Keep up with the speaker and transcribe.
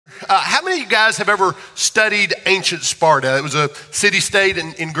How many of you guys have ever studied ancient Sparta? It was a city-state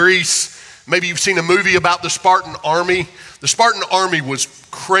in Greece. Maybe you've seen a movie about the Spartan army. The Spartan army was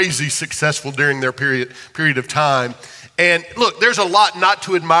crazy successful during their period of time. And look, there's a lot not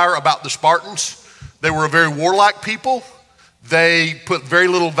to admire about the Spartans. They were a very warlike people. They put very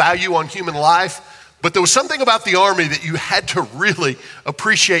little value on human life. But there was something about the army that you had to really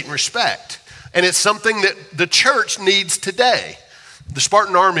appreciate and respect. And it's something that the church needs today. The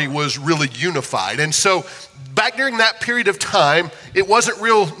Spartan army was really unified. And so back during that period of time, it wasn't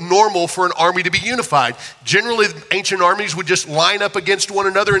real normal for an army to be unified. Generally, ancient armies would just line up against one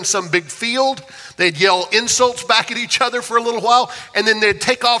another in some big field. They'd yell insults back at each other for a little while, and then they'd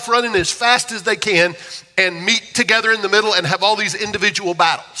take off running as fast as they can and meet together in the middle and have all these individual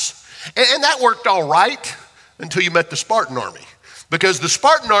battles. And that worked all right until you met the Spartan army. Because the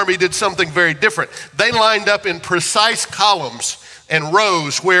Spartan army did something very different. They lined up in precise columns and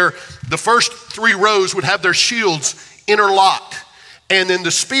rows where the first three rows would have their shields interlocked. And then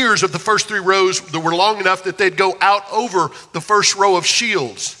the spears of the first three rows that were long enough that they'd go out over the first row of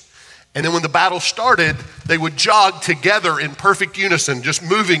shields. And then when the battle started, they would jog together in perfect unison, just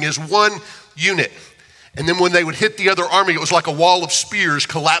moving as one unit. And then when they would hit the other army, it was like a wall of spears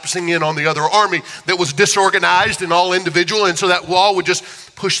collapsing in on the other army that was disorganized and all individual. And so that wall would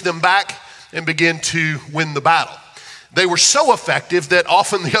just push them back and begin to win the battle. They were so effective that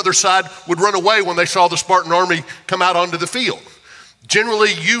often the other side would run away when they saw the Spartan army come out onto the field.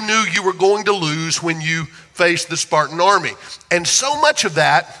 Generally, you knew you were going to lose when you faced the Spartan army. And so much of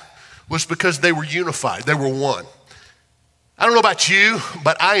that was because they were unified. They were one. I don't know about you,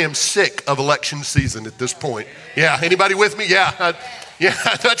 but I am sick of election season at this point. Yeah, anybody with me? Yeah,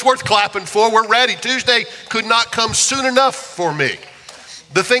 that's worth clapping for. We're ready. Tuesday could not come soon enough for me.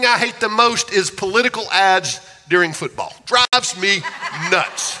 The thing I hate the most is political ads during football. Drives me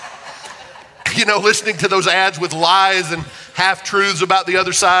nuts. You know, listening to those ads with lies and half-truths about the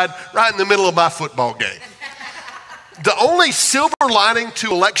other side right in the middle of my football game. The only silver lining to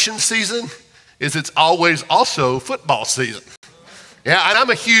election season is it's always also football season. Yeah, and I'm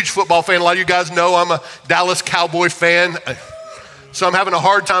a huge football fan. A lot of you guys know I'm a Dallas Cowboy fan. So I'm having a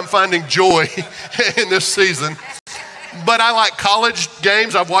hard time finding joy in this season. But I like college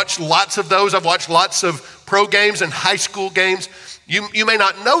games. I've watched lots of those. I've watched lots of pro games and high school games. You may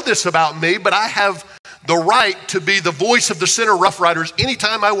not know this about me, but I have the right to be the voice of the Center Rough Riders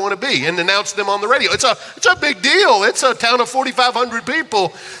anytime I want to be and announce them on the radio. It's a big deal. It's a town of 4,500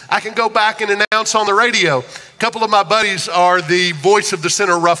 people. I can go back and announce on the radio. A couple of my buddies are the voice of the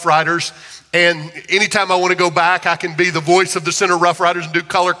Center Rough Riders, and anytime I want to go back, I can be the voice of the Center Rough Riders and do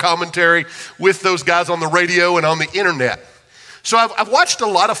color commentary with those guys on the radio and on the internet. So I've watched a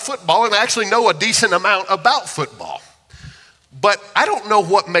lot of football, and I actually know a decent amount about football. But I don't know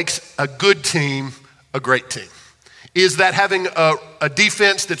what makes a good team a great team. Is that having a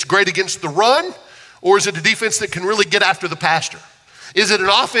defense that's great against the run, or is it a defense that can really get after the passer? Is it an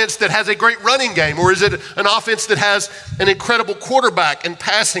offense that has a great running game, or is it an offense that has an incredible quarterback and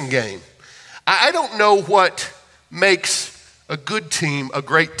passing game? I don't know what makes a good team a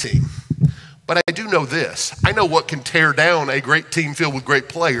great team, but I do know this. I know what can tear down a great team filled with great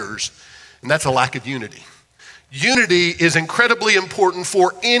players, and that's a lack of unity. Unity is incredibly important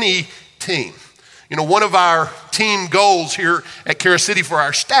for any team. You know, one of our team goals here at Cara City for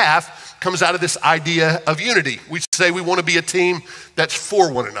our staff comes out of this idea of unity. We say we want to be a team that's for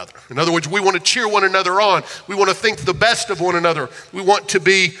one another. In other words, we want to cheer one another on. We want to think the best of one another. We want to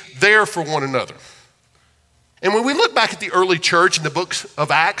be there for one another. And when we look back at the early church in the books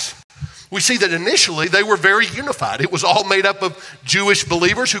of Acts, we see that initially they were very unified. It was all made up of Jewish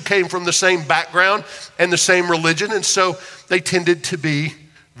believers who came from the same background and the same religion, and so they tended to be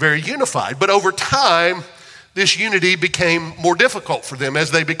very unified. But over time, this unity became more difficult for them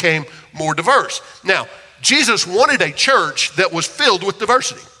as they became more diverse. Now, Jesus wanted a church that was filled with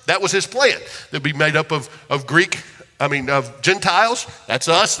diversity. That was his plan. That'd be made up of Gentiles, that's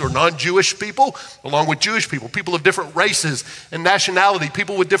us, or non-Jewish people, along with Jewish people, people of different races and nationality,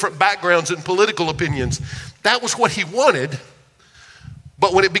 people with different backgrounds and political opinions. That was what he wanted.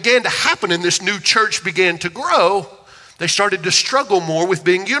 But when it began to happen and this new church began to grow, they started to struggle more with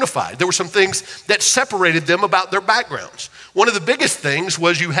being unified. There were some things that separated them about their backgrounds. One of the biggest things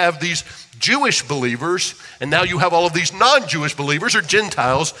was you have these Jewish believers, and now you have all of these non-Jewish believers or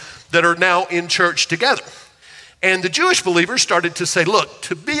Gentiles that are now in church together. And the Jewish believers started to say, look,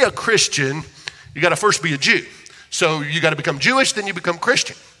 to be a Christian, you got to first be a Jew. So you got to become Jewish, then you become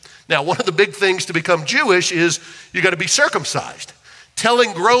Christian. Now, one of the big things to become Jewish is you got to be circumcised.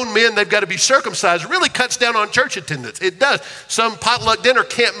 Telling grown men they've got to be circumcised really cuts down on church attendance. It does. Some potluck dinner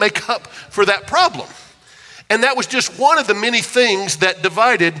can't make up for that problem. And that was just one of the many things that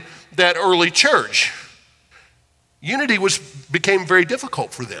divided that early church. Unity became very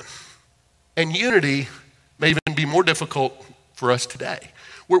difficult for them. And unity may even be more difficult for us today.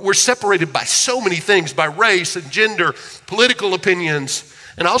 We're separated by so many things, by race and gender, political opinions,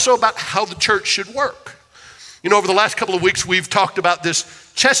 and also about how the church should work. You know, over the last couple of weeks, we've talked about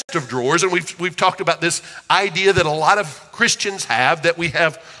this chest of drawers, and we've talked about this idea that a lot of Christians have, that we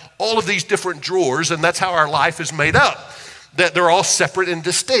have all of these different drawers, and that's how our life is made up, that they're all separate and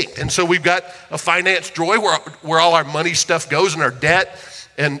distinct. And so we've got a finance drawer where all our money stuff goes and our debt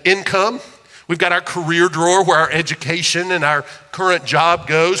and income. We've got our career drawer where our education and our current job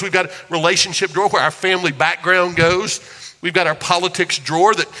goes. We've got a relationship drawer where our family background goes. We've got our politics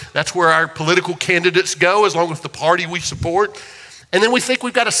drawer, that's where our political candidates go, as long as the party we support. And then we think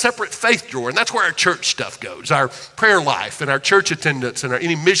we've got a separate faith drawer, and that's where our church stuff goes, our prayer life and our church attendance and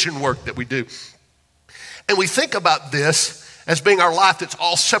any mission work that we do. And we think about this as being our life that's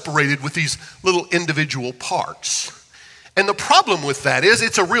all separated with these little individual parts. And the problem with that is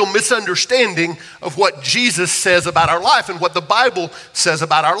it's a real misunderstanding of what Jesus says about our life and what the Bible says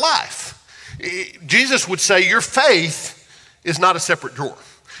about our life. Jesus would say your faith is not a separate drawer.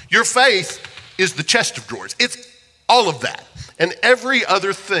 Your faith is the chest of drawers. It's all of that. And every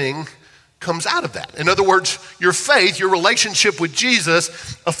other thing comes out of that. In other words, your faith, your relationship with Jesus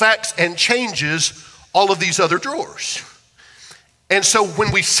affects and changes all of these other drawers. And so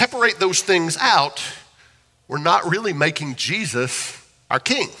when we separate those things out, we're not really making Jesus our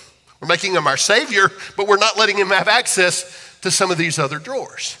king. We're making him our savior, but we're not letting him have access to some of these other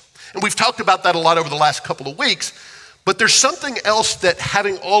drawers. And we've talked about that a lot over the last couple of weeks, but there's something else that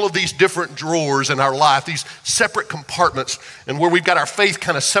having all of these different drawers in our life, these separate compartments, and where we've got our faith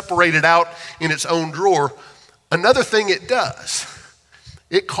kind of separated out in its own drawer, another thing it does,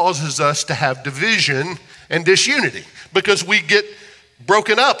 it causes us to have division and disunity because we get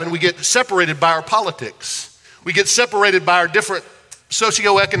broken up and we get separated by our politics. We get separated by our different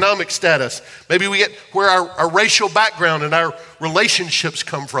socioeconomic status. Maybe we get where our racial background and our relationships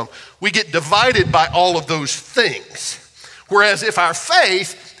come from. We get divided by all of those things. Whereas if our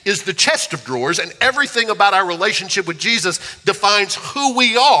faith is the chest of drawers and everything about our relationship with Jesus defines who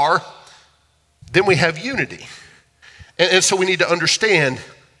we are, then we have unity. And so we need to understand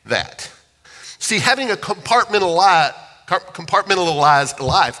that. See, having a compartmentalized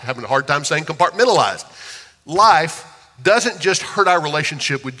life, having a hard time saying compartmentalized, life doesn't just hurt our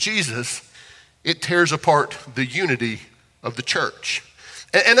relationship with Jesus, it tears apart the unity of the church.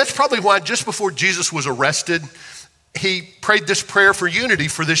 And that's probably why just before Jesus was arrested, he prayed this prayer for unity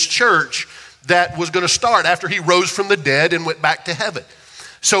for this church that was going to start after he rose from the dead and went back to heaven.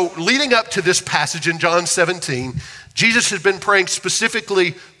 So leading up to this passage in John 17, Jesus has been praying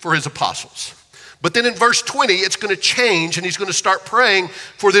specifically for his apostles. But then in verse 20, it's going to change, and he's going to start praying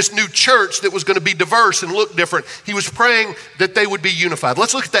for this new church that was going to be diverse and look different. He was praying that they would be unified.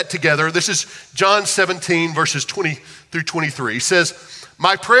 Let's look at that together. This is John 17, verses 20 through 23. He says,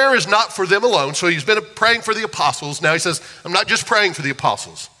 my prayer is not for them alone. So he's been praying for the apostles. Now he says, I'm not just praying for the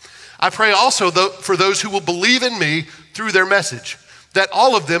apostles. I pray also for those who will believe in me through their message, that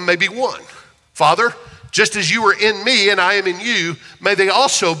all of them may be one. Father, just as you are in me and I am in you, may they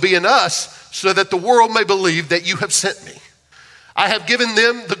also be in us, so that the world may believe that you have sent me. I have given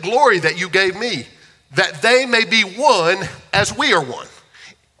them the glory that you gave me, that they may be one as we are one.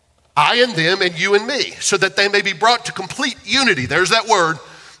 I and them and you and me, so that they may be brought to complete unity. There's that word.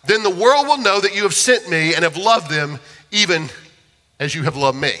 Then the world will know that you have sent me and have loved them even as you have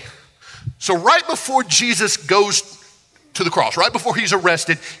loved me. So right before Jesus goes to the cross, right before he's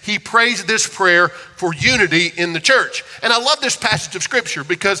arrested, he prays this prayer for unity in the church. And I love this passage of scripture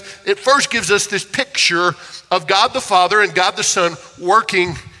because it first gives us this picture of God the Father and God the Son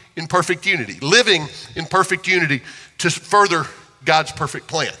working in perfect unity, living in perfect unity to further God's perfect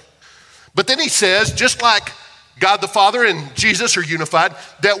plan. But then he says, just like God the Father and Jesus are unified,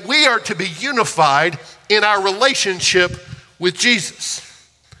 that we are to be unified in our relationship with Jesus.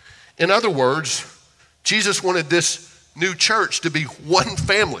 In other words, Jesus wanted this new church to be one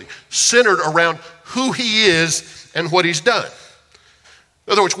family, centered around who he is and what he's done.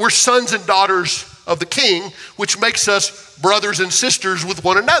 In other words, we're sons and daughters of the King, which makes us brothers and sisters with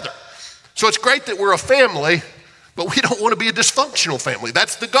one another. So it's great that we're a family, but we don't want to be a dysfunctional family.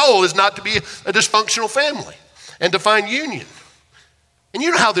 That's the goal, is not to be a dysfunctional family and to find union. And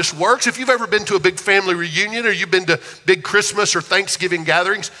you know how this works. If you've ever been to a big family reunion or you've been to big Christmas or Thanksgiving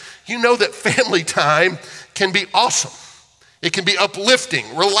gatherings, you know that family time can be awesome. It can be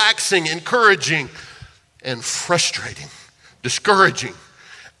uplifting, relaxing, encouraging, and frustrating, discouraging,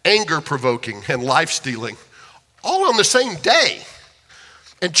 anger-provoking, and life-stealing, all on the same day.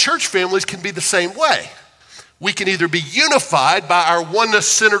 And church families can be the same way. We can either be unified by our oneness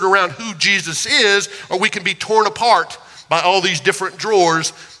centered around who Jesus is, or we can be torn apart by all these different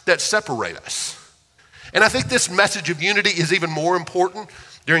drawers that separate us. And I think this message of unity is even more important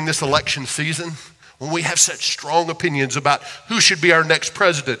during this election season, when we have such strong opinions about who should be our next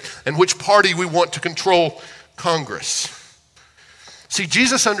president and which party we want to control Congress. See,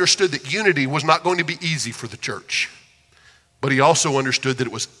 Jesus understood that unity was not going to be easy for the church, but he also understood that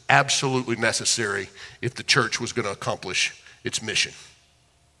it was absolutely necessary if the church was going to accomplish its mission.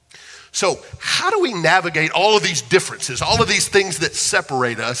 So how do we navigate all of these differences, all of these things that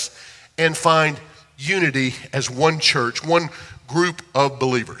separate us, and find unity as one church, one group of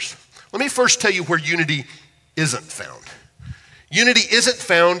believers? Let me first tell you where unity isn't found. Unity isn't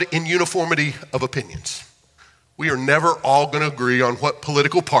found in uniformity of opinions. We are never all going to agree on what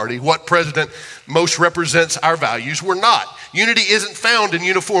political party, what president most represents our values. We're not. Unity isn't found in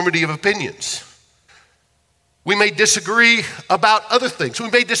uniformity of opinions. We may disagree about other things. We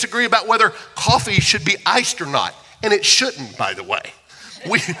may disagree about whether coffee should be iced or not, and it shouldn't, by the way.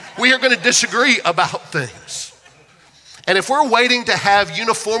 We are going to disagree about things. And if we're waiting to have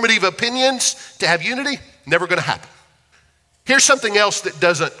uniformity of opinions to have unity, never going to happen. Here's something else that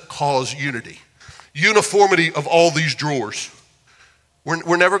doesn't cause unity. Uniformity of all these drawers.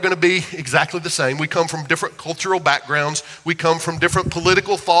 We're never going to be exactly the same. We come from different cultural backgrounds. We come from different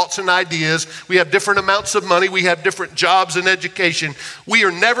political thoughts and ideas. We have different amounts of money. We have different jobs and education. We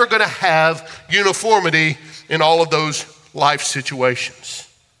are never going to have uniformity in all of those life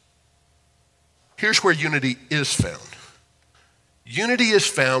situations. Here's where unity is found. Unity is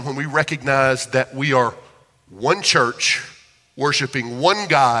found when we recognize that we are one church, worshiping one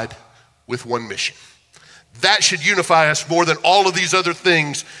God with one mission. That should unify us more than all of these other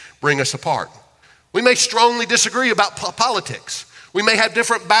things bring us apart. We may strongly disagree about politics. We may have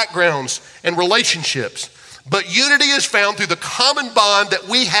different backgrounds and relationships, but unity is found through the common bond that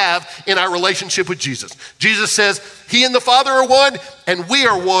we have in our relationship with Jesus. Jesus says he and the Father are one, and we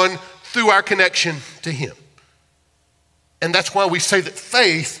are one through our connection to him. And that's why we say that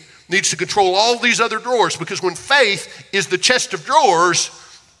faith needs to control all these other drawers, because when faith is the chest of drawers,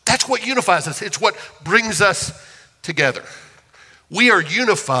 that's what unifies us. It's what brings us together. We are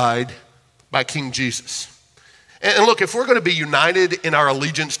unified by King Jesus. And look, if we're going to be united in our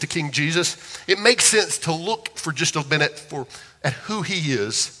allegiance to King Jesus, it makes sense to look for just a minute at who he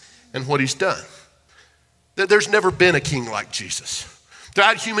is and what he's done. There's never been a king like Jesus.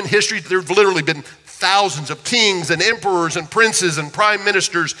 Throughout human history, there have literally been thousands of kings and emperors and princes and prime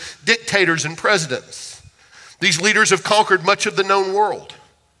ministers, dictators and presidents. These leaders have conquered much of the known world.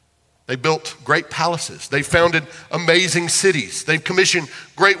 They built great palaces. They founded amazing cities. They've commissioned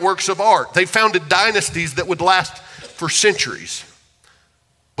great works of art. They founded dynasties that would last for centuries.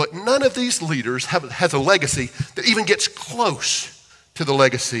 But none of these leaders has a legacy that even gets close to the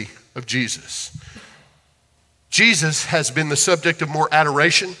legacy of Jesus. Jesus has been the subject of more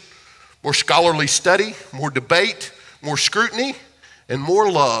adoration, more scholarly study, more debate, more scrutiny, and more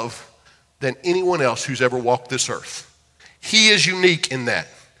love than anyone else who's ever walked this earth. He is unique in that.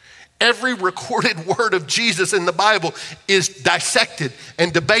 Every recorded word of Jesus in the Bible is dissected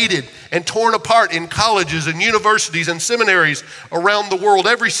and debated and torn apart in colleges and universities and seminaries around the world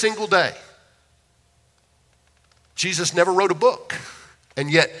every single day. Jesus never wrote a book,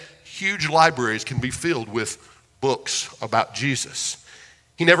 and yet huge libraries can be filled with books about Jesus.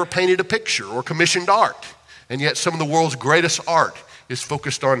 He never painted a picture or commissioned art, and yet some of the world's greatest art is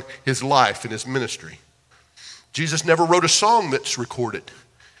focused on his life and his ministry. Jesus never wrote a song that's recorded,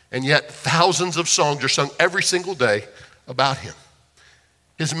 and yet thousands of songs are sung every single day about him.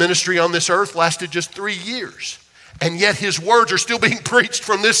 His ministry on this earth lasted just 3 years, and yet his words are still being preached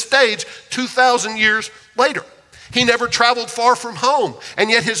from this stage 2,000 years later. He never traveled far from home, and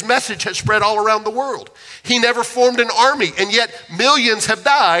yet his message has spread all around the world. He never formed an army, and yet millions have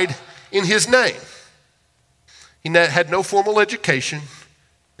died in his name. He had no formal education,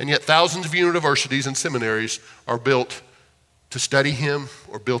 and yet thousands of universities and seminaries are built to study him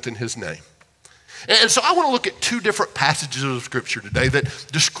or built in his name. And so I want to look at two different passages of Scripture today that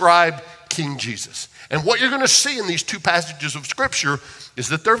describe King Jesus. And what you're going to see in these two passages of Scripture is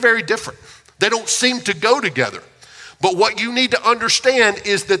that they're very different. They don't seem to go together. But what you need to understand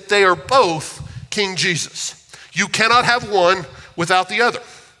is that they are both King Jesus. You cannot have one without the other.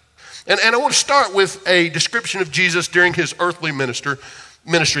 And I want to start with a description of Jesus during his earthly ministry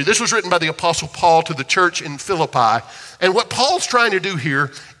ministry. This was written by the Apostle Paul to the church in Philippi. And what Paul's trying to do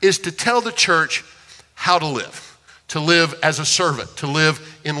here is to tell the church how to live as a servant, to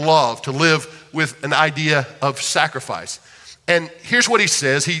live in love, to live with an idea of sacrifice. And here's what he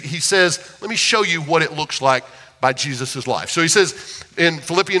says. He says, let me show you what it looks like by Jesus' life. So he says in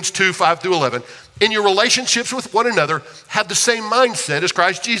Philippians 2, 5 through 11, in your relationships with one another, have the same mindset as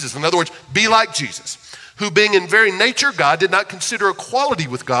Christ Jesus. In other words, be like Jesus, who being in very nature God, did not consider equality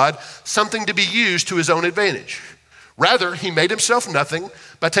with God something to be used to his own advantage. Rather, he made himself nothing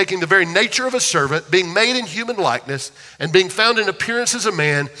by taking the very nature of a servant, being made in human likeness, and being found in appearance as a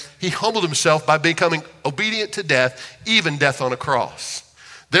man, he humbled himself by becoming obedient to death, even death on a cross.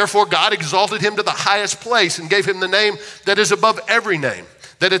 Therefore, God exalted him to the highest place and gave him the name that is above every name,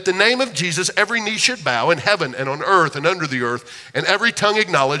 that at the name of Jesus, every knee should bow in heaven and on earth and under the earth, and every tongue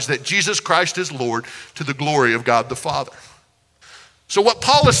acknowledge that Jesus Christ is Lord, to the glory of God the Father. So what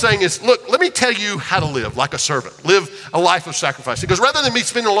Paul is saying is, look, let me tell you how to live like a servant, live a life of sacrifice. He goes, rather than me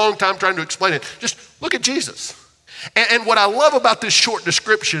spending a long time trying to explain it, just look at Jesus. And what I love about this short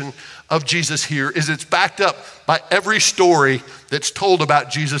description of Jesus here is it's backed up by every story that's told about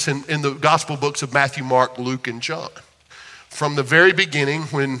Jesus in the gospel books of Matthew, Mark, Luke, and John. From the very beginning,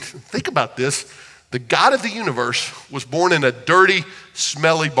 think about this, the God of the universe was born in a dirty,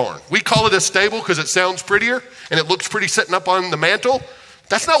 smelly barn. We call it a stable because it sounds prettier and it looks pretty sitting up on the mantle.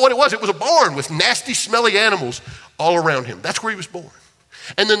 That's not what it was. It was a barn with nasty, smelly animals all around him. That's where he was born.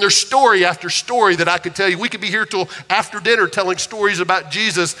 And then there's story after story that I could tell you. We could be here till after dinner telling stories about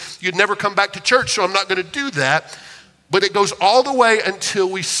Jesus. You'd never come back to church, so I'm not going to do that. But it goes all the way until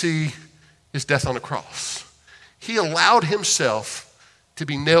we see his death on a cross. He allowed himself to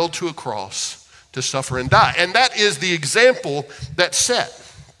be nailed to a cross to suffer and die. And that is the example that's set.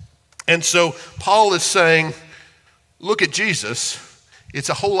 And so Paul is saying, look at Jesus. It's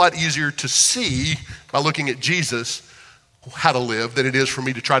a whole lot easier to see by looking at Jesus how to live than it is for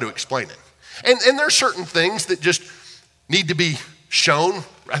me to try to explain it. And there are certain things that just need to be shown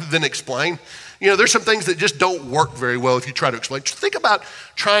rather than explained. You know, there's some things that just don't work very well if you try to explain. Just think about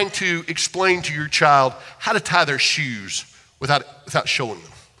trying to explain to your child how to tie their shoes without showing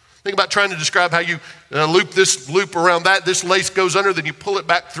them. Think about trying to describe how you loop this loop around that, this lace goes under, then you pull it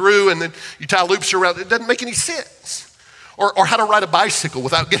back through, and then you tie loops around it. It doesn't make any sense. Or how to ride a bicycle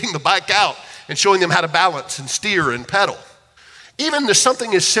without getting the bike out and showing them how to balance and steer and pedal. Even there's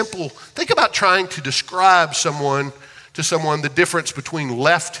something as simple, think about trying to describe to someone the difference between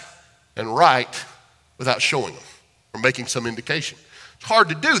left and right without showing them or making some indication. It's hard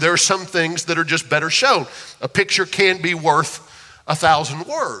to do. There are some things that are just better shown. A picture can be worth 1,000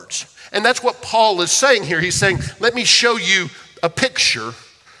 words. And that's what Paul is saying here. He's saying, let me show you a picture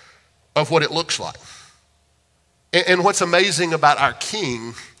of what it looks like. And what's amazing about our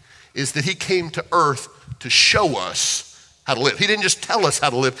King is that he came to earth to show us how to live. He didn't just tell us how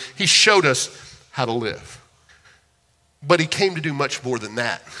to live, he showed us how to live. But he came to do much more than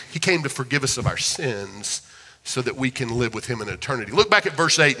that. He came to forgive us of our sins so that we can live with him in eternity. Look back at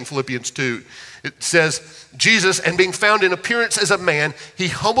verse 8 in Philippians 2. It says, Jesus, and being found in appearance as a man, he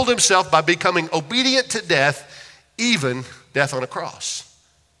humbled himself by becoming obedient to death, even death on a cross.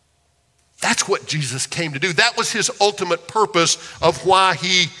 That's what Jesus came to do. That was his ultimate purpose of why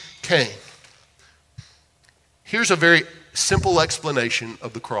he came. Here's a very simple explanation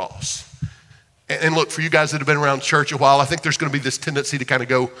of the cross. And look, for you guys that have been around church a while, I think there's going to be this tendency to kind of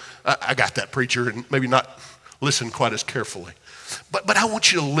go, I got that, preacher, and maybe not listen quite as carefully. But I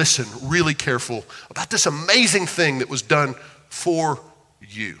want you to listen really careful about this amazing thing that was done for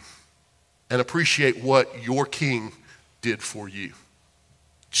you and appreciate what your King did for you.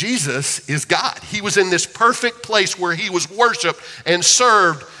 Jesus is God. He was in this perfect place where he was worshiped and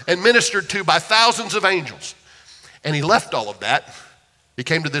served and ministered to by thousands of angels. And he left all of that. He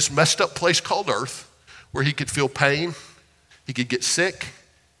came to this messed up place called earth where he could feel pain, he could get sick,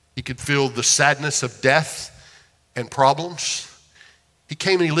 he could feel the sadness of death and problems. He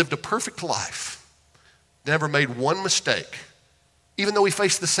came and he lived a perfect life, never made one mistake, even though he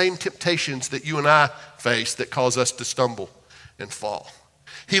faced the same temptations that you and I face that cause us to stumble and fall.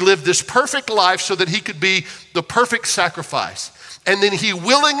 He lived this perfect life so that he could be the perfect sacrifice. And then he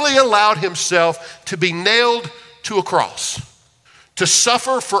willingly allowed himself to be nailed to a cross, to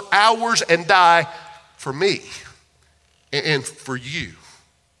suffer for hours and die for me and for you.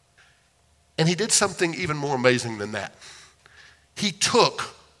 And he did something even more amazing than that. He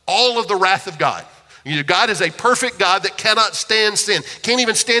took all of the wrath of God. You know, God is a perfect God that cannot stand sin, can't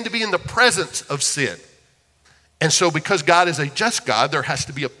even stand to be in the presence of sin. And so because God is a just God, there has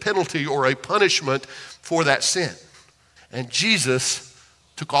to be a penalty or a punishment for that sin. And Jesus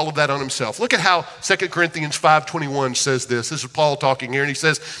took all of that on himself. Look at how 2 Corinthians 5:21 says this. This is Paul talking here, and he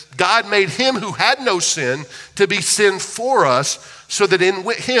says, God made him who had no sin to be sin for us, so that in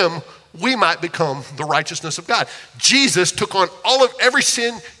him we might become the righteousness of God. Jesus took on every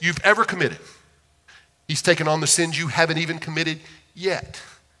sin you've ever committed. He's taken on the sins you haven't even committed yet.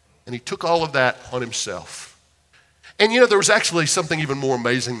 And he took all of that on himself. And there was actually something even more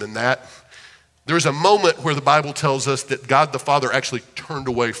amazing than that. There's a moment where the Bible tells us that God the Father actually turned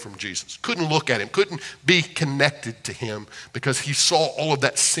away from Jesus, couldn't look at him, couldn't be connected to him because he saw all of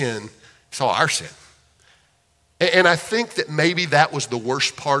that sin, saw our sin. And I think that maybe that was the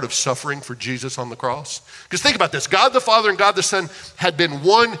worst part of suffering for Jesus on the cross. Because think about this, God the Father and God the Son had been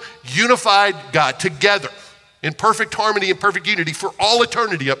one unified God together in perfect harmony and perfect unity for all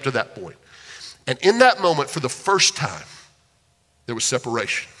eternity up to that point. And in that moment, for the first time, there was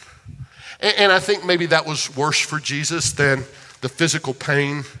separation. And I think maybe that was worse for Jesus than the physical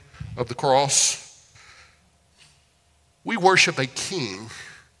pain of the cross. We worship a king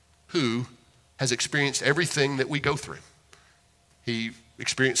who has experienced everything that we go through. He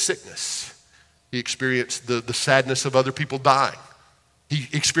experienced sickness. He experienced the sadness of other people dying. He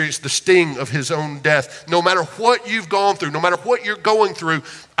experienced the sting of his own death. No matter what you've gone through, no matter what you're going through,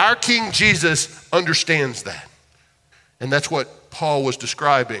 our King Jesus understands that. And that's what Paul was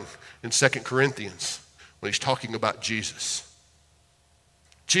describing in 2 Corinthians when he's talking about Jesus.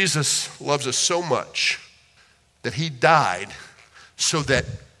 Jesus loves us so much that he died so that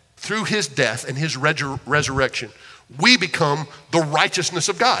through his death and his resurrection, we become the righteousness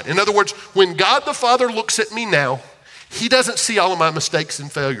of God. In other words, when God the Father looks at me now, he doesn't see all of my mistakes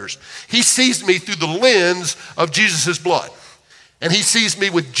and failures. He sees me through the lens of Jesus' blood. And he sees me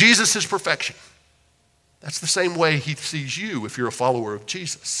with Jesus' perfection. That's the same way he sees you if you're a follower of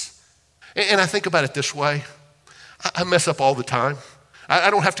Jesus. And I think about it this way. I mess up all the time. I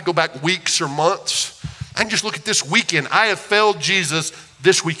don't have to go back weeks or months. I can just look at this weekend. I have failed Jesus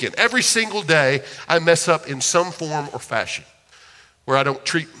this weekend. Every single day, I mess up in some form or fashion where I don't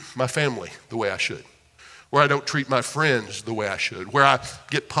treat my family the way I should, where I don't treat my friends the way I should, where I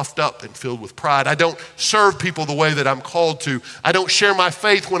get puffed up and filled with pride. I don't serve people the way that I'm called to. I don't share my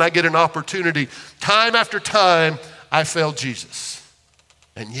faith when I get an opportunity. Time after time, I fail Jesus.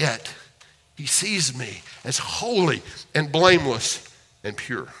 And yet, he sees me as holy and blameless and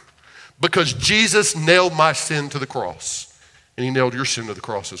pure because Jesus nailed my sin to the cross. And he nailed your sin to the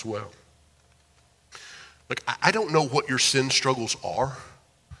cross as well. Look, I don't know what your sin struggles are,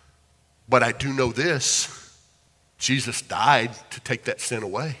 but I do know this. Jesus died to take that sin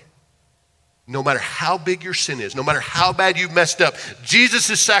away. No matter how big your sin is, no matter how bad you've messed up,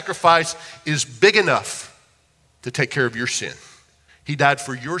 Jesus' sacrifice is big enough to take care of your sin. He died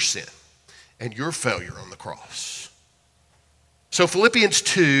for your sin and your failure on the cross. So Philippians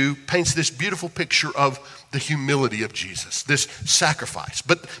 2 paints this beautiful picture of the humility of Jesus, this sacrifice.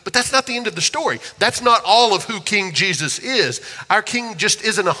 But that's not the end of the story. That's not all of who King Jesus is. Our King just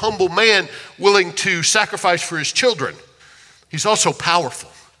isn't a humble man willing to sacrifice for his children. He's also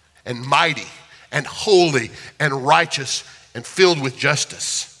powerful and mighty and holy and righteous and filled with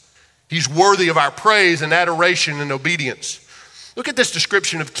justice. He's worthy of our praise and adoration and obedience. Look at this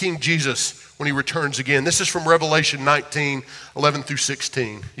description of King Jesus when he returns again. This is from Revelation 19, 11 through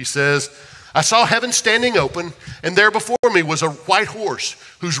 16. He says, I saw heaven standing open, and there before me was a white horse,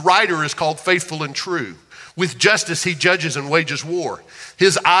 whose rider is called Faithful and True. With justice he judges and wages war.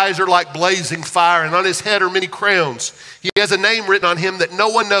 His eyes are like blazing fire, and on his head are many crowns. He has a name written on him that no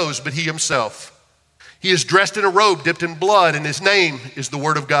one knows but he himself. He is dressed in a robe dipped in blood, and his name is the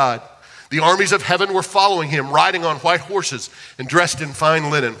Word of God. The armies of heaven were following him, riding on white horses and dressed in fine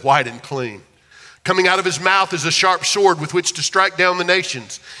linen, white and clean. Coming out of his mouth is a sharp sword with which to strike down the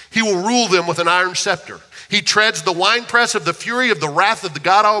nations. He will rule them with an iron scepter. He treads the winepress of the fury of the wrath of the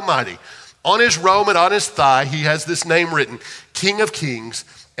God Almighty. On his robe and on his thigh, he has this name written, King of Kings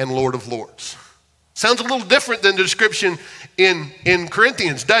and Lord of Lords. Sounds a little different than the description in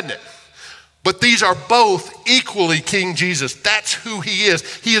Corinthians, doesn't it? But these are both equally King Jesus. That's who he is.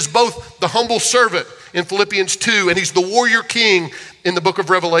 He is both the humble servant in Philippians 2, and he's the warrior king in the book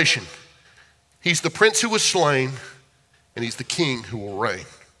of Revelation. He's the prince who was slain, and he's the king who will reign.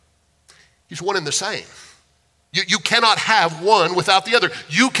 He's one and the same. You cannot have one without the other.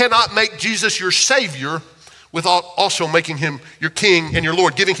 You cannot make Jesus your Savior without also making him your King and your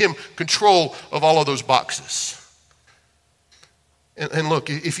Lord, giving him control of all of those boxes. And look,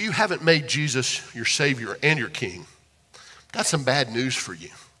 if you haven't made Jesus your Savior and your King, I've got some bad news for you.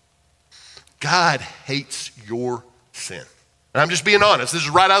 God hates your sin. And I'm just being honest. This is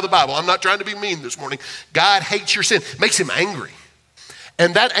right out of the Bible. I'm not trying to be mean this morning. God hates your sin. Makes him angry.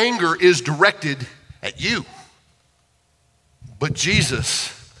 And that anger is directed at you. But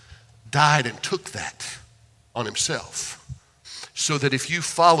Jesus died and took that on himself, so that if you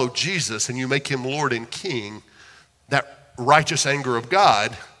follow Jesus and you make him Lord and King, that righteous anger of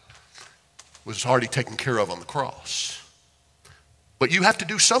God was already taken care of on the cross. But you have to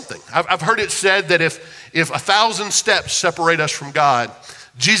do something. I've heard it said that if 1,000 steps separate us from God,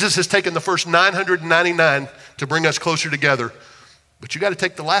 Jesus has taken the first 999 to bring us closer together. But you got to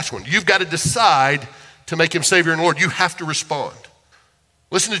take the last one. You've got to decide to make him Savior and Lord. You have to respond.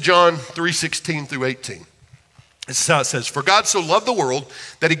 Listen to John 3:16 through 18. This is how it says, "For God so loved the world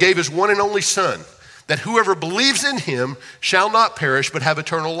that he gave his one and only Son, that whoever believes in him shall not perish but have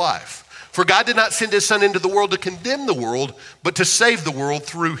eternal life. For God did not send his Son into the world to condemn the world, but to save the world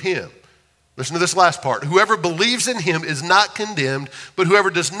through him." Listen to this last part. "Whoever believes in him is not condemned, but whoever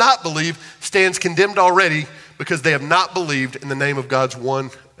does not believe stands condemned already, because they have not believed in the name of God's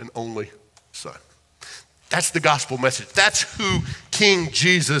one and only Son." That's the gospel message. That's who King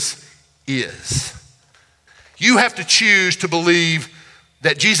Jesus is. You have to choose to believe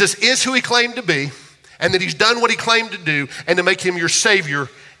that Jesus is who he claimed to be, and that he's done what he claimed to do, and to make him your Savior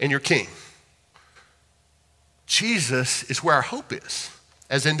and your King. Jesus is where our hope is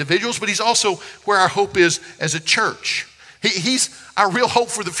as individuals, but he's also where our hope is as a church. He's our real hope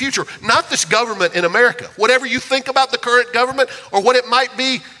for the future, not this government in America. Whatever you think about the current government or what it might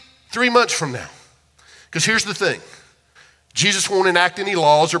be 3 months from now. Because here's the thing. Jesus won't enact any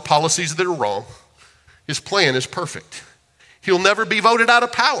laws or policies that are wrong. His plan is perfect. He'll never be voted out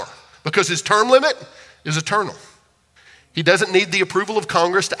of power because his term limit is eternal. He doesn't need the approval of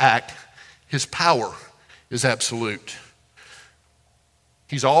Congress to act. His power is absolute.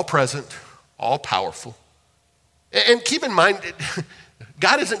 He's all present, all powerful. And keep in mind,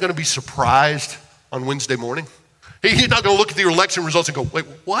 God isn't going to be surprised on Wednesday morning. He's not going to look at the election results and go, "Wait,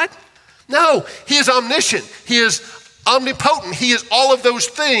 what?" No, he is omniscient. He is omnipotent. He is all of those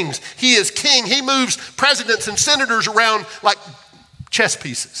things. He is king. He moves presidents and senators around like chess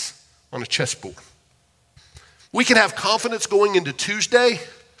pieces on a chessboard. We can have confidence going into Tuesday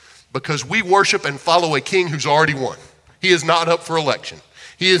because we worship and follow a king who's already won. He is not up for election.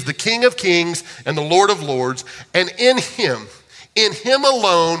 He is the King of Kings and the Lord of Lords, and in him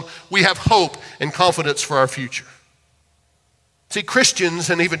alone, we have hope and confidence for our future. See, Christians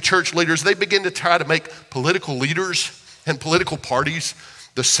and even church leaders, they begin to try to make political leaders and political parties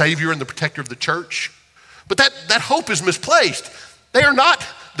the savior and the protector of the church. But that hope is misplaced. They are not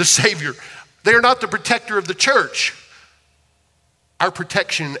the savior. They are not the protector of the church. Our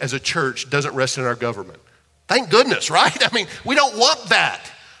protection as a church doesn't rest in our government. Thank goodness, right? I mean, we don't want that.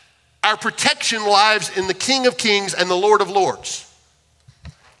 Our protection lies in the King of Kings and the Lord of Lords.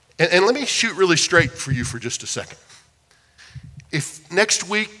 And let me shoot really straight for you for just a second. If next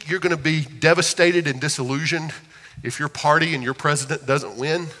week you're going to be devastated and disillusioned if your party and your president doesn't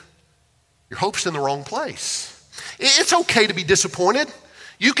win, your hope's in the wrong place. It's okay to be disappointed.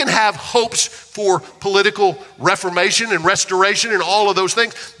 You can have hopes for political reformation and restoration and all of those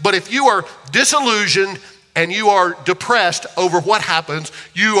things, but if you are disillusioned and you are depressed over what happens,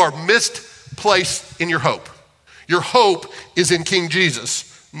 you are misplaced in your hope. Your hope is in King Jesus,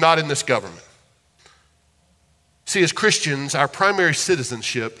 not in this government. See, as Christians, our primary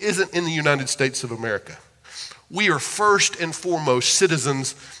citizenship isn't in the United States of America. We are first and foremost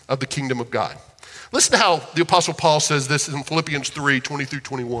citizens of the kingdom of God. Listen to how the Apostle Paul says this in Philippians 3:20 through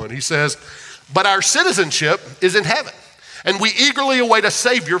 21. He says, "But our citizenship is in heaven, and we eagerly await a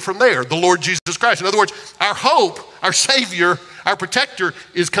Savior from there, the Lord Jesus Christ." In other words, our hope, our Savior, our protector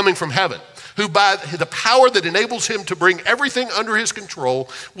is coming from heaven, who by the power that enables him to bring everything under his control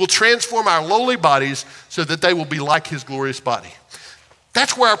will transform our lowly bodies so that they will be like his glorious body.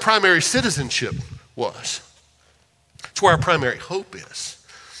 That's where our primary citizenship was. It's where our primary hope is.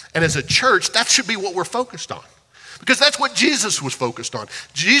 And as a church, that should be what we're focused on, because that's what Jesus was focused on.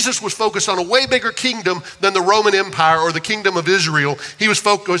 Jesus was focused on a way bigger kingdom than the Roman Empire or the kingdom of Israel. He was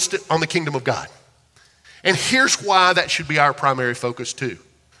focused on the kingdom of God. And here's why that should be our primary focus too.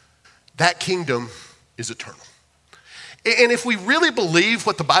 That kingdom is eternal. And if we really believe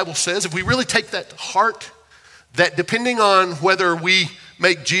what the Bible says, if we really take that to heart, that depending on whether we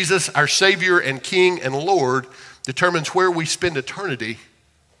make Jesus our Savior and King and Lord determines where we spend eternity,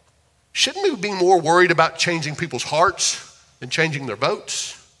 shouldn't we be more worried about changing people's hearts than changing their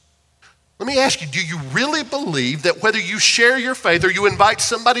votes? Let me ask you, do you really believe that whether you share your faith or you invite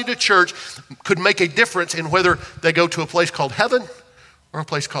somebody to church could make a difference in whether they go to a place called heaven or a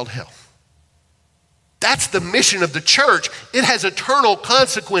place called hell? That's the mission of the church. It has eternal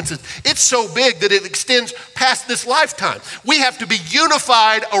consequences. It's so big that it extends past this lifetime. We have to be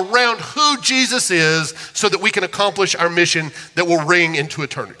unified around who Jesus is so that we can accomplish our mission that will ring into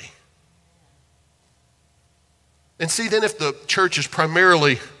eternity. And see, then if the church is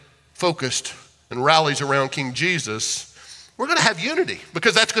primarily focused and rallies around King Jesus, we're going to have unity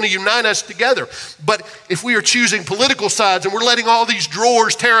because that's going to unite us together. But if we are choosing political sides and we're letting all these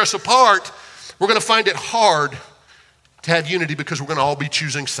drawers tear us apart, we're going to find it hard to have unity because we're going to all be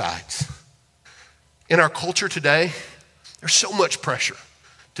choosing sides. In our culture today, there's so much pressure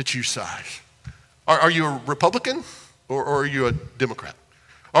to choose sides. Are you a Republican or are you a Democrat?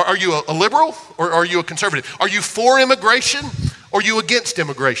 Are you a liberal or are you a conservative? Are you for immigration or are you against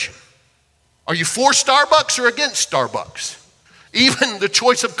immigration? Are you for Starbucks or against Starbucks? Even the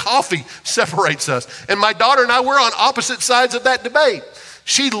choice of coffee separates us. And my daughter and I, we're on opposite sides of that debate.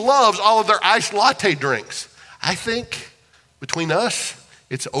 She loves all of their iced latte drinks. I think between us,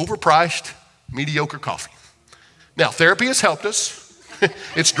 it's overpriced, mediocre coffee. Now, therapy has helped us.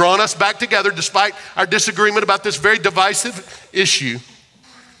 It's drawn us back together despite our disagreement about this very divisive issue.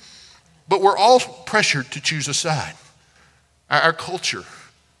 But we're all pressured to choose a side. Our culture,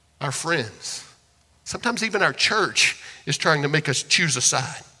 our friends, sometimes even our church is trying to make us choose a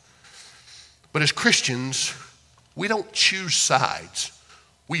side. But as Christians, we don't choose sides.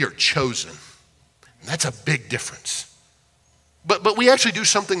 We are chosen. And that's a big difference. But we actually do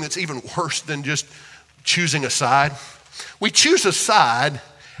something that's even worse than just choosing a side. We choose a side,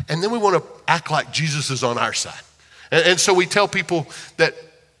 and then we want to act like Jesus is on our side. And so we tell people that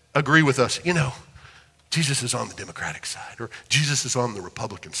agree with us, Jesus is on the Democratic side, or Jesus is on the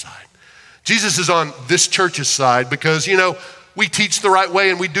Republican side. Jesus is on this church's side because, we teach the right way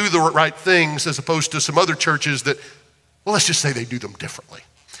and we do the right things as opposed to some other churches that, well, let's just say they do them differently.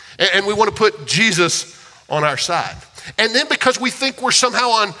 And we want to put Jesus on our side. And then because we think we're somehow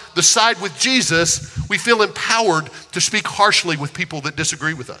on the side with Jesus, we feel empowered to speak harshly with people that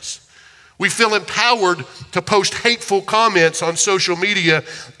disagree with us. We feel empowered to post hateful comments on social media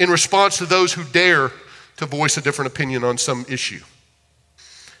in response to those who dare to voice a different opinion on some issue.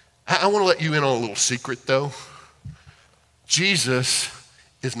 I want to let you in on a little secret, though. Jesus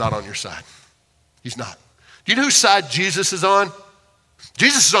is not on your side. He's not. Do you know whose side Jesus is on?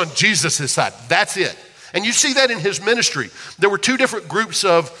 Jesus is on Jesus' side. That's it. And you see that in his ministry. There were two different groups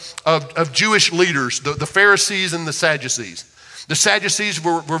of Jewish leaders, the Pharisees and the Sadducees. The Sadducees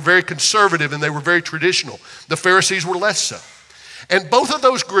were very conservative and they were very traditional. The Pharisees were less so. And both of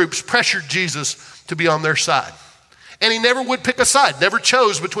those groups pressured Jesus to be on their side. And he never would pick a side, never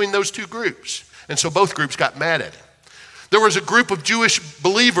chose between those two groups. And so both groups got mad at him. There was a group of Jewish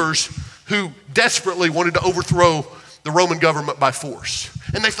believers who desperately wanted to overthrow the Roman government by force.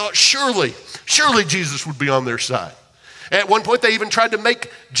 And they thought, surely Jesus would be on their side. At one point, they even tried to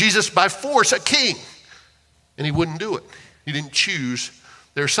make Jesus by force a king. And he wouldn't do it. He didn't choose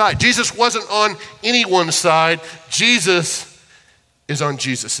their side. Jesus wasn't on anyone's side. Jesus is on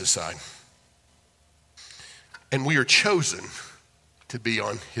Jesus' side. And we are chosen to be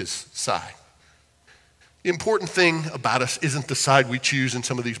on his side. The important thing about us isn't the side we choose in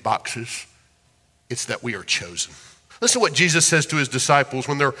some of these boxes. It's that we are chosen. Listen to what Jesus says to his disciples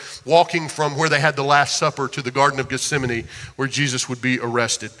when they're walking from where they had the Last Supper to the Garden of Gethsemane where Jesus would be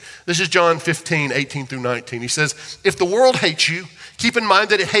arrested. This is John 15, 18 through 19. He says, if the world hates you, keep in mind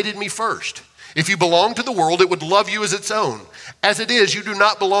that it hated me first. If you belong to the world, it would love you as its own. As it is, you do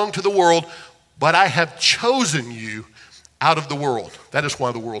not belong to the world, but I have chosen you out of the world. That is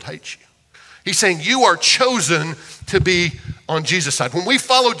why the world hates you. He's saying you are chosen to be on Jesus' side. When we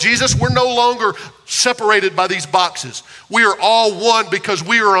follow Jesus, we're no longer separated by these boxes. We are all one because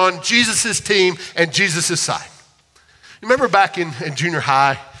we are on Jesus' team and Jesus' side. You remember back in junior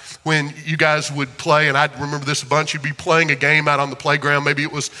high when you guys would play, and I remember this a bunch, you'd be playing a game out on the playground. Maybe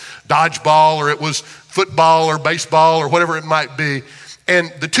it was dodgeball or it was football or baseball or whatever it might be.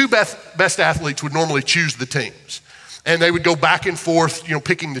 And the two best athletes would normally choose the teams. And they would go back and forth,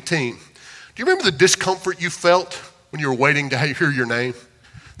 picking the team. Do you remember the discomfort you felt when you were waiting to hear your name?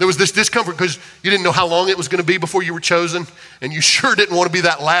 There was this discomfort because you didn't know how long it was going to be before you were chosen, and you sure didn't want to be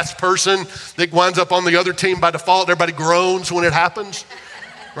that last person that winds up on the other team by default. Everybody groans when it happens.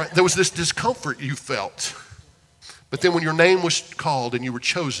 Right? There was this discomfort you felt. But then when your name was called and you were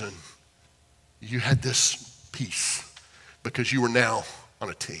chosen, you had this peace because you were now on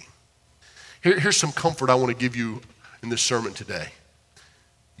a team. Here's some comfort I want to give you in this sermon today.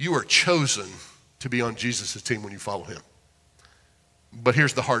 You are chosen to be on Jesus' team when you follow him. But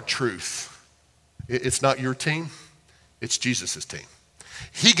here's the hard truth. It's not your team, it's Jesus' team.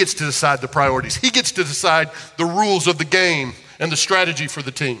 He gets to decide the priorities. He gets to decide the rules of the game and the strategy for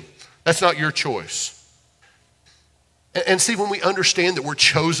the team. That's not your choice. And see, when we understand that we're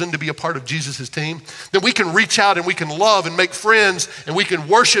chosen to be a part of Jesus' team, then we can reach out and we can love and make friends and we can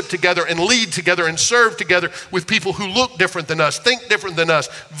worship together and lead together and serve together with people who look different than us, think different than us,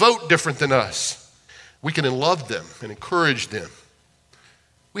 vote different than us. We can love them and encourage them.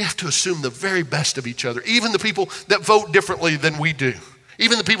 We have to assume the very best of each other, even the people that vote differently than we do,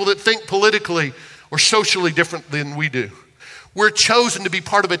 even the people that think politically or socially different than we do. We're chosen to be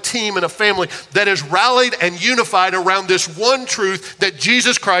part of a team and a family that is rallied and unified around this one truth that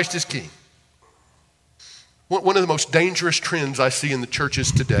Jesus Christ is King. One of the most dangerous trends I see in the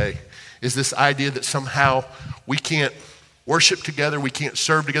churches today is this idea that somehow we can't worship together, we can't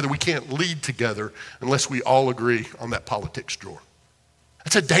serve together, we can't lead together unless we all agree on that politics drawer.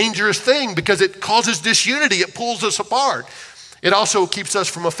 That's a dangerous thing because it causes disunity, it pulls us apart. It also keeps us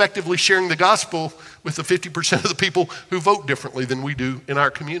from effectively sharing the gospel with the 50% of the people who vote differently than we do in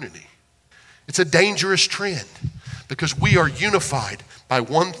our community. It's a dangerous trend because we are unified by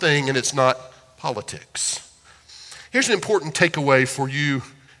one thing and it's not politics. Here's an important takeaway for you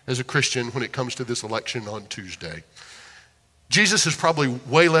as a Christian when it comes to this election on Tuesday. Jesus is probably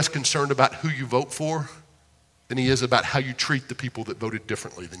way less concerned about who you vote for than he is about how you treat the people that voted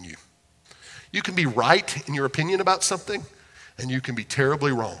differently than you. You can be right in your opinion about something, and you can be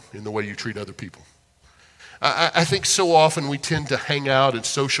terribly wrong in the way you treat other people. I think so often we tend to hang out and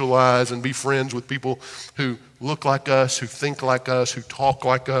socialize and be friends with people who look like us, who think like us, who talk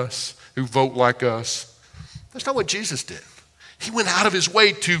like us, who vote like us. That's not what Jesus did. He went out of his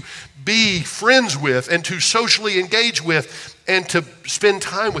way to be friends with and to socially engage with and to spend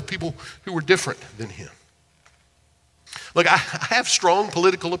time with people who were different than him. Look, I have strong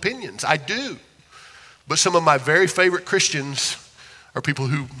political opinions. I do. But some of my very favorite Christians are people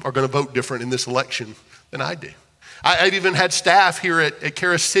who are going to vote different in this election than I do. I've even had staff here at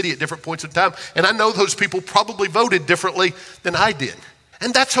Karis City at different points in time, and I know those people probably voted differently than I did.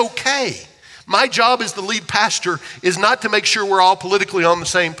 And that's okay. My job as the lead pastor is not to make sure we're all politically on the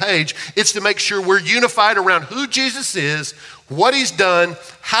same page. It's to make sure we're unified around who Jesus is, what he's done,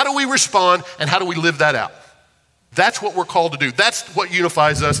 how do we respond, and how do we live that out. That's what we're called to do. That's what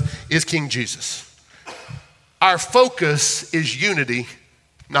unifies us is King Jesus. Our focus is unity,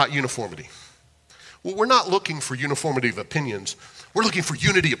 not uniformity. Well, we're not looking for uniformity of opinions. We're looking for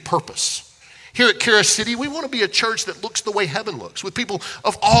unity of purpose. Here at Karis City, we want to be a church that looks the way heaven looks, with people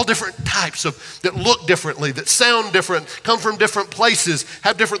of all different types, that look differently, that sound different, come from different places,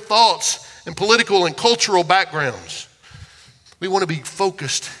 have different thoughts and political and cultural backgrounds. We want to be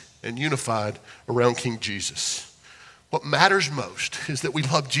focused and unified around King Jesus. What matters most is that we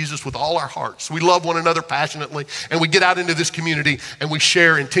love Jesus with all our hearts. We love one another passionately, and we get out into this community and we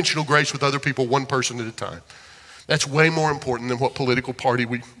share intentional grace with other people, one person at a time. That's way more important than what political party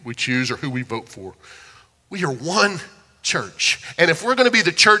we choose or who we vote for. We are one church. And if we're going to be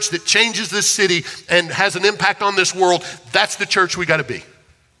the church that changes this city and has an impact on this world, that's the church we got to be.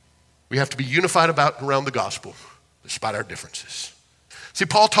 We have to be unified around the gospel, despite our differences. See,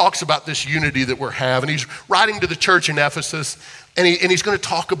 Paul talks about this unity that we're having. He's writing to the church in Ephesus, and he's going to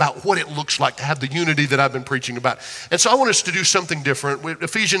talk about what it looks like to have the unity that I've been preaching about. And so I want us to do something different. With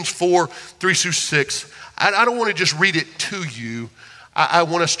Ephesians 4, 3 through 6, I don't want to just read it to you. I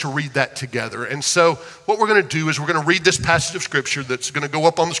want us to read that together. And so what we're going to do is we're going to read this passage of Scripture that's going to go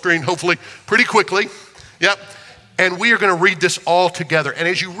up on the screen, hopefully pretty quickly. Yep. And we are going to read this all together. And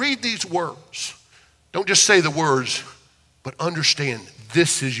as you read these words, don't just say the words, but understand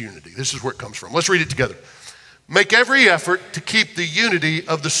this is unity. This is where it comes from. Let's read it together. Make every effort to keep the unity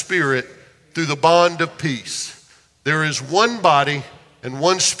of the Spirit through the bond of peace. There is one body and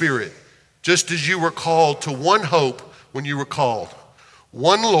one Spirit, just as you were called to one hope when you were called.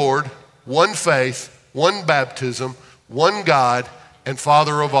 One Lord, one faith, one baptism, one God and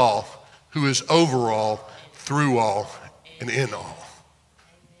Father of all, who is over all, through all, and in all.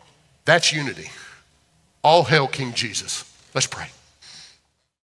 That's unity. All hail King Jesus. Let's pray.